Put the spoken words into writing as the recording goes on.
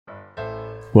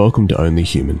Welcome to Only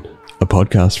Human, a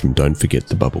podcast from Don't Forget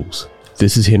the Bubbles.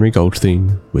 This is Henry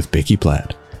Goldstein with Becky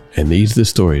Platt, and these are the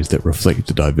stories that reflect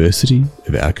the diversity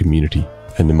of our community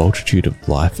and the multitude of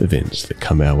life events that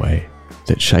come our way,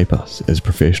 that shape us as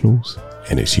professionals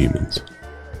and as humans.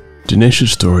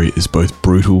 Dinesh's story is both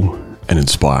brutal and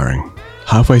inspiring.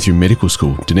 Halfway through medical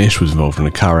school, Dinesh was involved in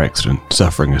a car accident,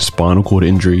 suffering a spinal cord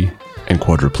injury and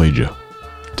quadriplegia.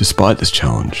 Despite this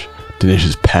challenge,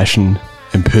 Dinesh's passion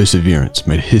and perseverance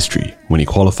made history when he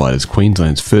qualified as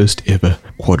Queensland's first ever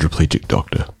quadriplegic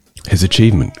doctor. His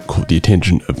achievement caught the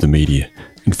attention of the media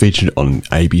and featured on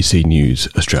ABC News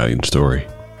Australian Story.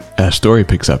 Our story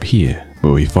picks up here,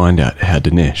 where we find out how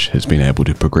Dinesh has been able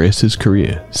to progress his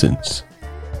career since.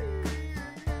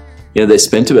 Yeah, they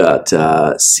spent about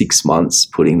 6 months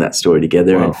putting that story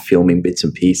together and filming bits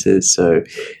and pieces. So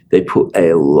they put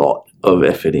a lot of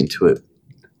effort into it.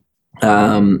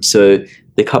 So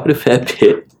they covered a fair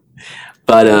bit.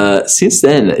 But since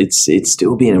then, it's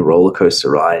still been a roller coaster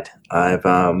ride. I've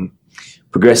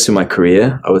progressed in my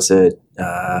career. I was a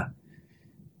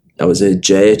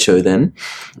JHO then,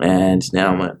 and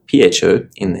now I'm a PHO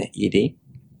in the ED.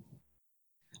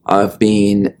 I've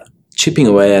been chipping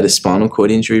away at a spinal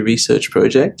cord injury research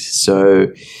project. So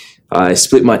I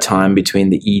split my time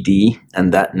between the ED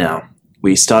and that now.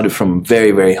 We started from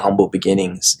very, very humble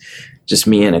beginnings, just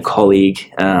me and a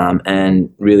colleague,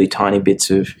 and really tiny bits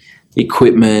of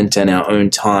equipment and our own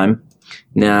time.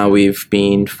 Now we've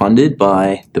been funded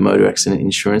by the Motor Accident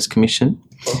Insurance Commission,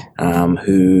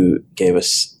 who gave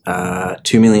us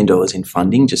 $2 million in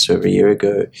funding just over a year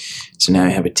ago. So now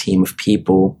we have a team of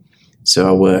people. So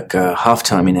I work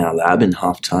half-time in our lab and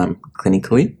half-time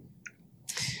clinically.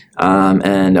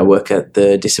 And I work at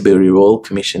the Disability Royal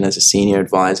Commission as a senior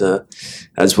advisor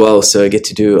as well. So I get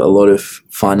to do a lot of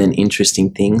fun and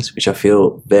interesting things, which I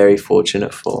feel very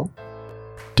fortunate for.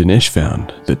 Dinesh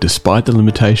found that despite the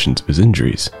limitations of his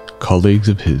injuries, colleagues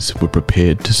of his were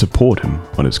prepared to support him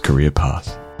on his career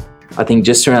path. I think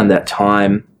just around that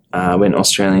time when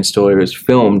Australian Story was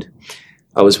filmed,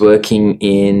 I was working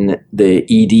in the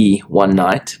ED one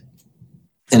night,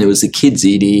 and it was the kids'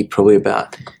 ED, probably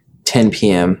about 10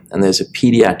 p.m, and there's a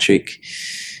pediatric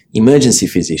emergency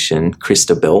physician,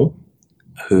 Krista Bell,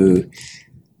 who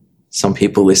some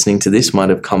people listening to this might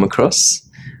have come across.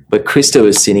 But Krista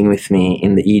was sitting with me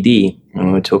in the ED, and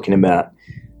we were talking about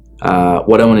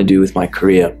what I want to do with my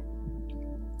career.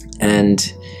 And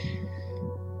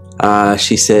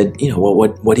she said,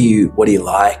 what do you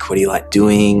like? What do you like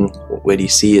doing? Where do you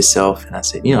see yourself? And I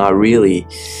said, I really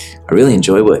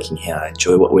enjoy working here. I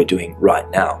enjoy what we're doing right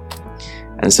now.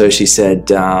 And so she said,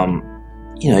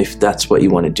 if that's what you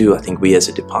want to do, I think we as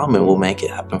a department will make it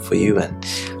happen for you, and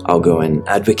I'll go and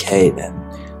advocate, and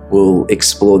we'll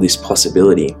explore this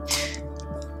possibility.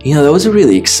 That was a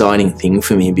really exciting thing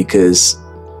for me, because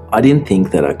I didn't think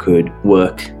that I could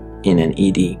work in an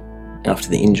ED after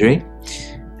the injury.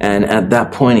 And at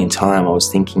that point in time, I was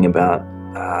thinking about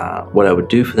what I would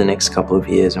do for the next couple of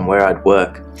years and where I'd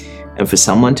work. And for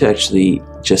someone to actually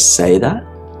just say that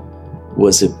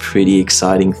was a pretty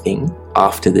exciting thing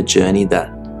after the journey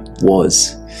that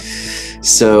was.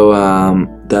 So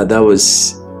that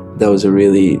was a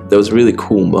really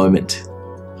cool moment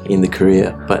in the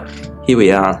career. But here we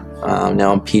are.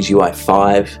 Now I'm PGY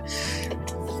 5.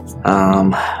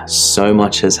 So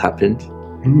much has happened.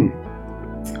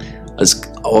 I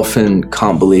often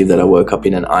can't believe that I woke up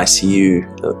in an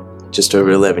ICU just over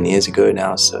 11 years ago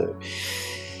now.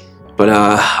 But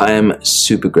I am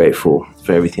super grateful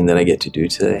for everything that I get to do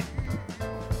today.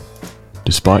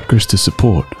 Despite Krista's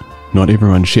support, not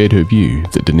everyone shared her view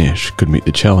that Dinesh could meet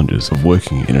the challenges of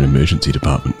working in an emergency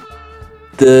department.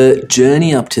 The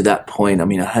journey up to that point,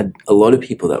 I had a lot of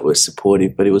people that were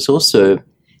supportive, but it was also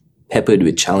peppered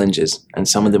with challenges, and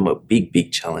some of them were big,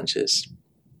 big challenges.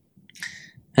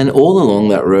 And all along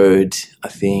that road, I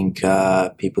think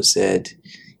people said,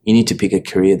 you need to pick a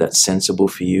career that's sensible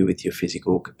for you with your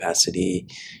physical capacity.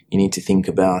 You need to think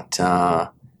about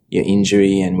your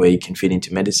injury and where you can fit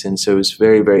into medicine. So it was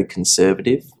very, very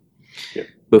conservative. Yep.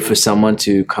 But for someone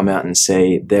to come out and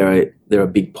say there are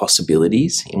big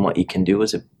possibilities in what you can do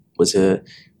was a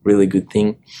really good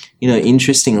thing.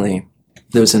 Interestingly,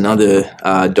 there was another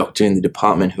doctor in the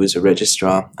department who was a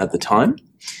registrar at the time,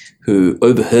 who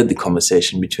overheard the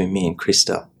conversation between me and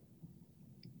Krista.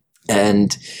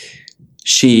 And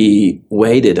she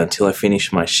waited until I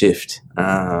finished my shift.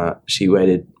 She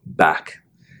waited back.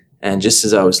 And just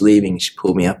as I was leaving, she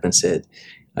pulled me up and said,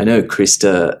 I know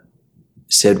Krista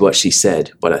said what she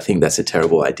said, but I think that's a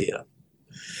terrible idea.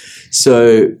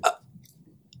 So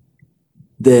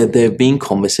there have been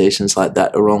conversations like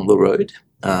that along the road.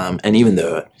 And even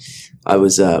though I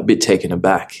was a bit taken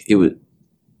aback. It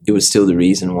was still the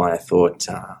reason why I thought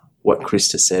what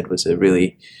Krista said was a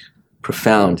really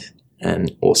profound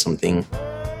and awesome thing.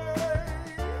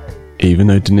 Even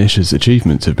though Dinesh's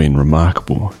achievements have been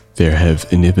remarkable, there have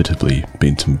inevitably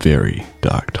been some very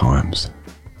dark times.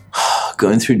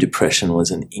 Going through depression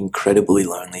was an incredibly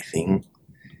lonely thing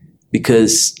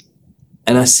because,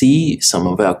 and I see some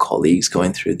of our colleagues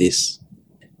going through this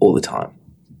all the time.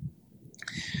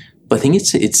 But I think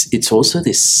it's also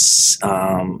this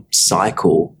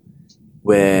cycle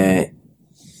where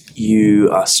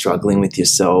you are struggling with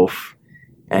yourself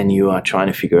and you are trying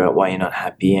to figure out why you're not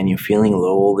happy and you're feeling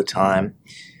low all the time,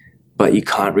 but you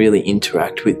can't really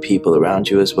interact with people around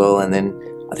you as well. And then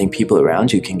I think people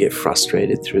around you can get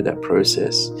frustrated through that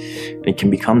process. And it can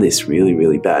become this really,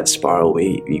 really bad spiral where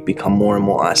you become more and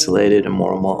more isolated and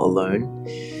more alone.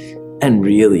 And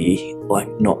really, like,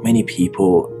 not many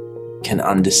people can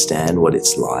understand what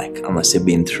it's like unless they've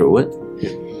been through it.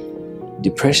 Yeah.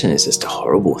 Depression is just a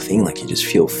horrible thing. Like, you just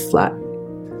feel flat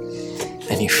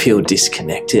and you feel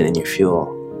disconnected and you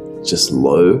feel just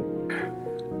low.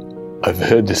 I've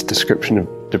heard this description of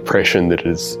depression that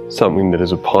is something that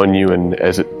is upon you, and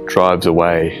as it drives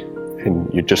away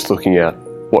and you're just looking out,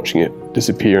 watching it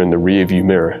disappear in the rear view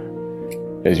mirror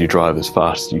as you drive as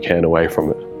fast as you can away from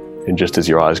it. And just as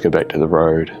your eyes go back to the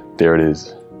road, there it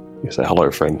is. You say, hello,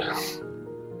 friend.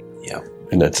 Yeah.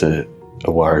 And that's a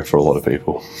worry for a lot of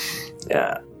people.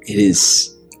 Yeah, it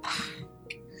is.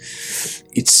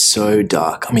 It's so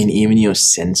dark. I mean, even your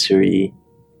sensory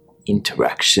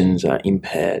interactions are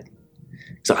impaired.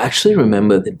 So I actually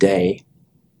remember the day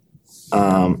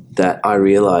that I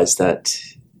realized that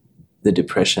the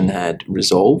depression had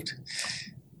resolved,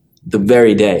 the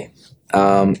very day.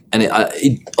 And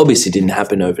it obviously didn't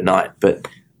happen overnight, but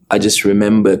I just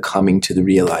remember coming to the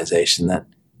realization that,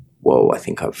 whoa, I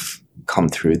think I've come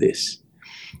through this.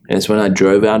 And it's when I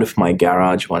drove out of my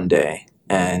garage one day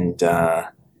and I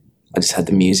just had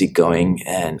the music going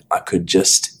and I could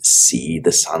just see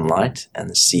the sunlight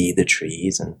and see the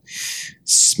trees and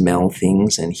smell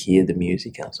things and hear the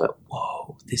music. And I was like,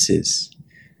 whoa, this is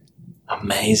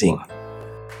amazing.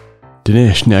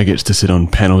 Dinesh now gets to sit on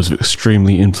panels of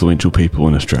extremely influential people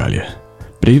in Australia.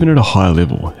 But even at a high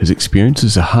level, his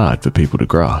experiences are hard for people to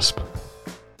grasp.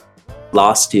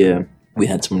 Last year, we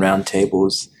had some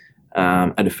roundtables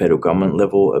at a federal government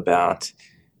level about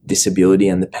disability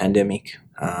and the pandemic.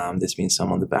 There's been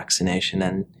some on the vaccination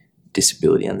and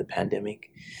disability and the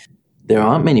pandemic. There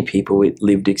aren't many people with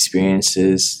lived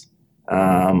experiences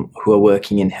who are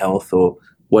working in health or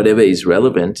whatever is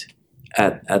relevant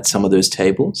at some of those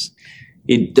tables.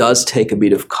 It does take a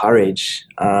bit of courage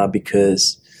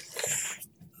because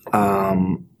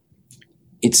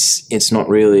it's not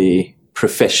really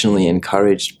professionally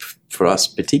encouraged for us,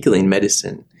 particularly in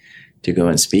medicine, to go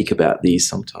and speak about these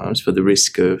sometimes for the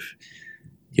risk of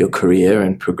your career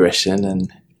and progression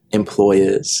and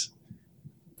employers.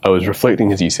 I was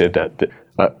reflecting as you said that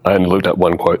I only looked up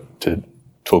one quote to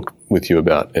talk with you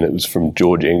about, and it was from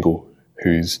George Engel,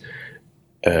 who's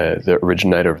the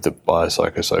originator of the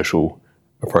biopsychosocial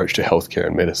approach to healthcare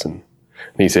and medicine.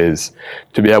 And he says,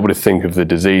 to be able to think of the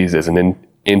disease as an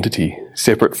entity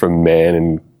separate from man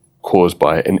and caused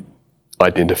by an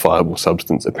identifiable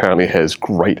substance apparently has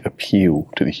great appeal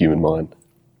to the human mind.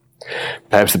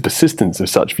 Perhaps the persistence of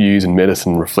such views in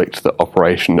medicine reflects the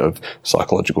operation of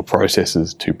psychological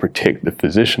processes to protect the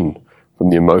physician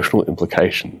from the emotional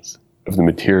implications of the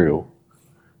material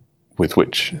with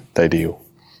which they deal.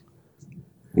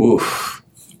 Oof,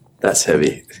 that's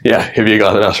heavy. Yeah, heavier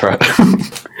guy than us, right?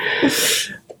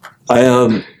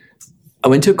 I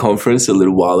went to a conference a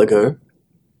little while ago,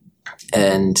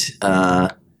 and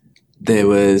they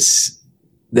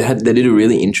did a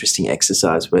really interesting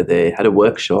exercise where they had a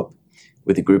workshop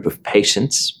with a group of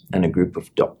patients and a group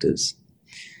of doctors,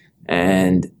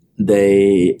 and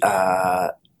they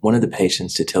wanted the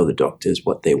patients to tell the doctors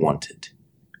what they wanted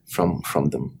from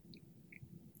them.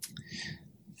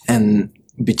 And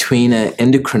between an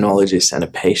endocrinologist and a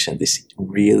patient, this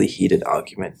really heated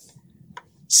argument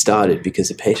started because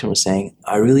the patient was saying,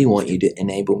 I really want you to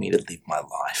enable me to live my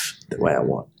life the way I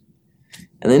want.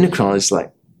 And the endocrinologist is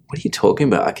like, what are you talking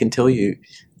about? I can tell you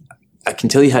how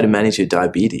to manage your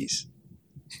diabetes.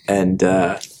 And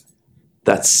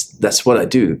that's what I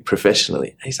do professionally.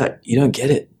 And he's like, you don't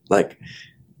get it. Like,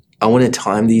 I want to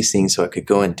time these things so I could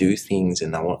go and do things,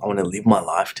 and I want to live my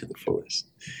life to the fullest.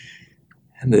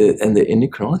 And the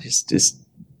endocrinologist just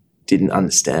didn't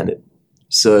understand it.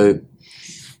 So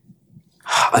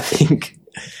I think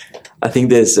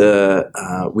there's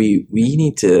we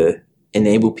need to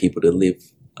enable people to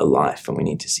live a life, and we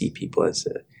need to see people as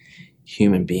a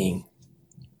human being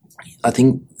I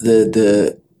think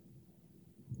the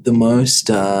most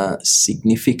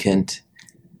significant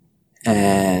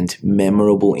and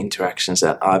memorable interactions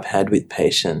that I've had with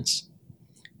patients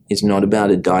is not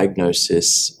about a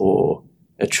diagnosis or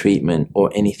a treatment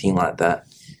or anything like that.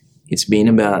 It's been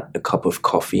about a cup of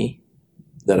coffee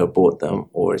that I bought them,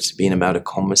 or it's been about a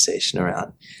conversation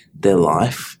around their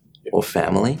life or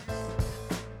family.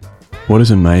 What has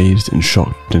amazed and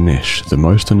shocked Dinesh the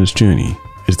most on his journey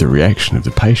is the reaction of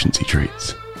the patients he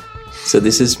treats. So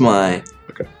this is my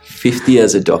 5th year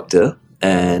as a doctor,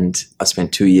 and I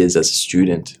spent 2 years as a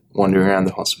student wandering around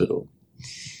the hospital.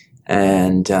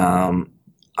 And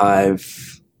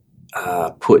I've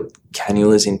put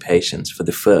cannulas in patients for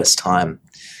the first time,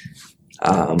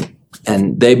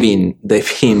 and they've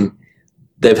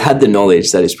had the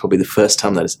knowledge that it's probably the first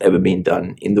time that it's ever been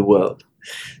done in the world.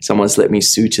 Someone's let me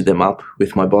suture them up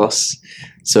with my boss.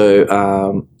 So,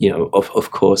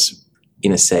 of course,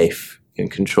 in a safe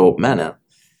and controlled manner.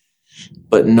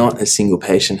 But not a single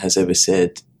patient has ever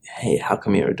said, hey, how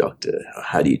come you're a doctor? Or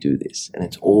how do you do this? And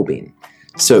it's all been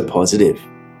so positive.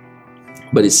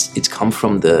 But it's come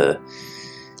from the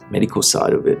medical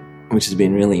side of it, which has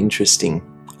been really interesting.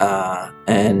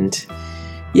 And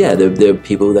yeah, there are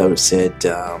people that have said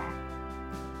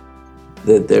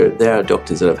that there are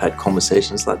doctors that have had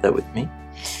conversations like that with me.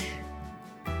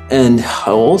 And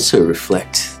I also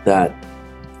reflect that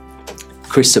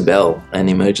Chris Abell, an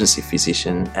emergency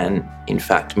physician, and in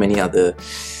fact many other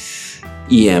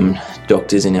EM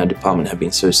doctors in our department have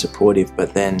been so supportive,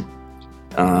 but then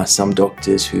some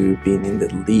doctors who've been in the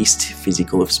least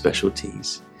physical of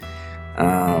specialties,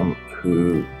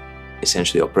 who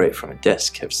essentially operate from a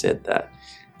desk, have said that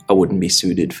I wouldn't be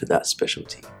suited for that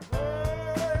specialty.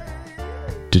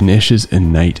 Dinesh's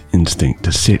innate instinct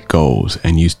to set goals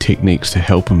and use techniques to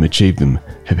help him achieve them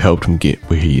have helped him get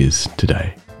where he is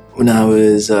today. When I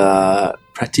was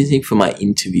practicing for my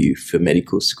interview for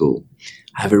medical school,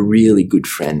 I have a really good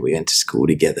friend. We went to school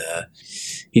together.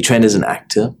 He trained as an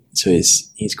actor, so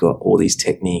he's got all these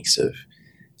techniques of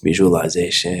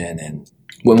visualization. And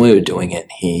when we were doing it,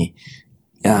 he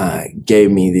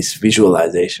gave me this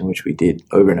visualization, which we did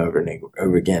over and over and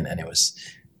over again. And it was,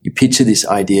 you picture this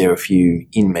idea of you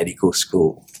in medical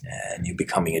school and you're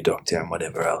becoming a doctor and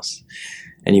whatever else.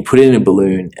 And you put it in a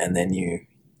balloon, and then you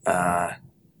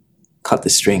cut the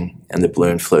string and the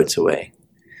balloon floats away.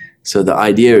 So the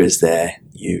idea is there,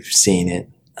 you've seen it,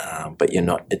 but you're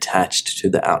not attached to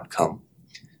the outcome.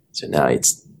 So now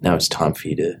it's time for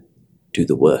you to do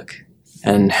the work.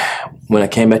 And when I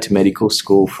came back to medical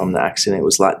school from the accident, it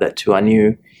was like that too. I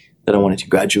knew that I wanted to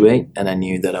graduate, and I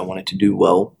knew that I wanted to do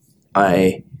well.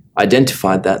 I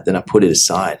identified that, then I put it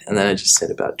aside, and then I just set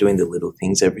about doing the little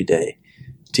things every day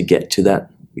to get to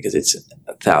that, because it's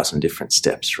 1,000 different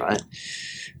steps, right?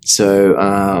 So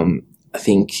I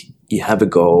think you have a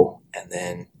goal, and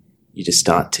then you just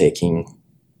start taking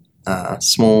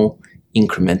small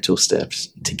incremental steps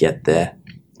to get there.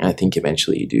 And I think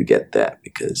eventually you do get there,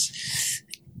 because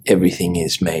everything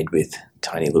is made with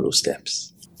tiny little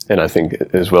steps. And I think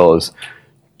as well as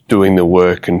doing the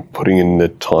work and putting in the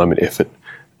time and effort,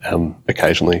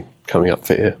 occasionally coming up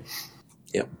for air.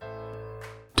 Yep.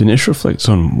 Dinesh reflects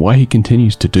on why he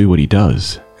continues to do what he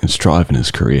does and strive in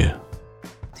his career. I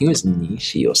think it was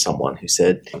Nietzsche or someone who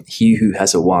said, he who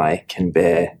has a why can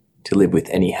bear to live with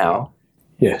any how.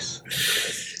 Yes.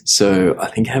 So I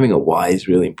think having a why is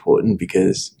really important,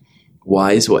 because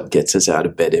why is what gets us out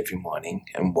of bed every morning,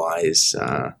 and why is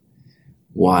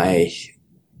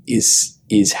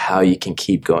how you can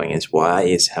keep going, why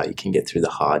is how you can get through the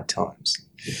hard times.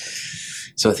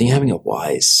 So I think having a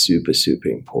why is super, super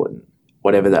important,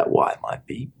 whatever that why might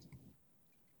be.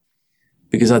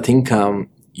 Because I think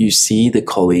you see the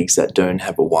colleagues that don't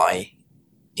have a why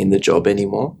in the job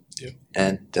anymore. Yep.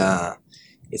 And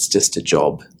it's just a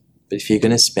job. But if you're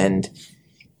going to spend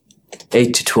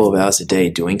 8 to 12 hours a day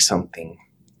doing something,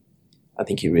 I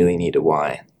think you really need a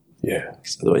why. Yeah.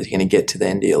 Because otherwise you're going to get to the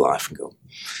end of your life and go,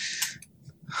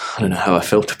 I don't know how I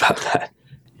felt about that.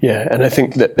 Yeah, and I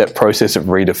think that process of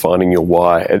redefining your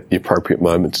why at the appropriate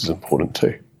moments is important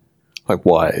too. Like,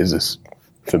 why is this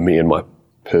for me and my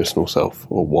personal self,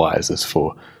 or why is this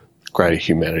for greater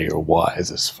humanity, or why is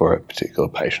this for a particular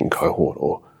patient cohort,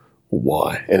 or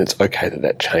why? And it's okay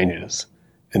that changes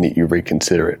and that you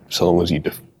reconsider it, so long as you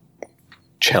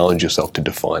challenge yourself to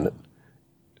define it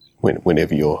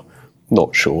whenever you're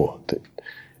not sure.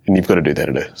 And you've got to do that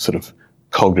at a sort of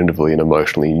cognitively and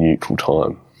emotionally neutral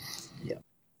time. Yeah,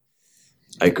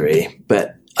 I agree.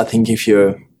 But I think if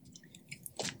you're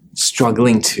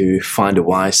struggling to find a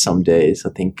why some days, I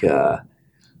think I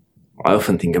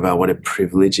often think about what a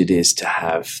privilege it is to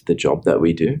have the job that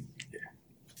we do.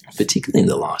 particularly in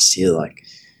the last year, like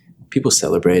people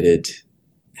celebrated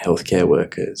healthcare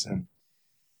workers. And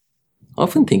I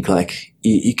often think like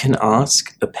you can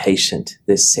ask a patient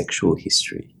their sexual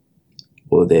history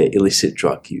or their illicit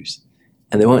drug use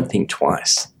and they won't think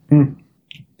twice.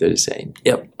 They're just saying,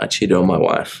 yep, I cheated on my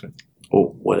wife or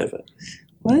whatever.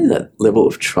 I think that level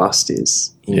of trust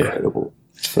is incredible.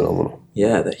 Yeah, it's phenomenal.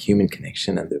 Yeah, that human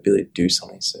connection and the ability to do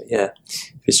something. So yeah,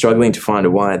 if you're struggling to find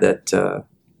a why, that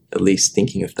at least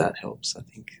thinking of that helps, I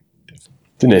think.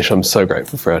 Dinesh, I'm so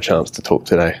grateful for our chance to talk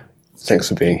today. Thanks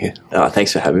for being here.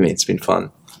 Thanks for having me. It's been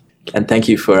fun. And thank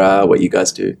you for what you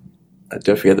guys do.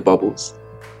 Don't forget the bubbles.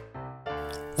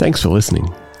 Thanks for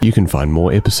listening. You can find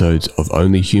more episodes of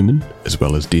Only Human, as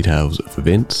well as details of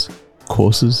events,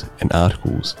 courses, and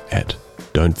articles at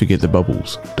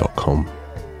don'tforgetthebubbles.com.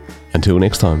 Until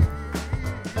next time.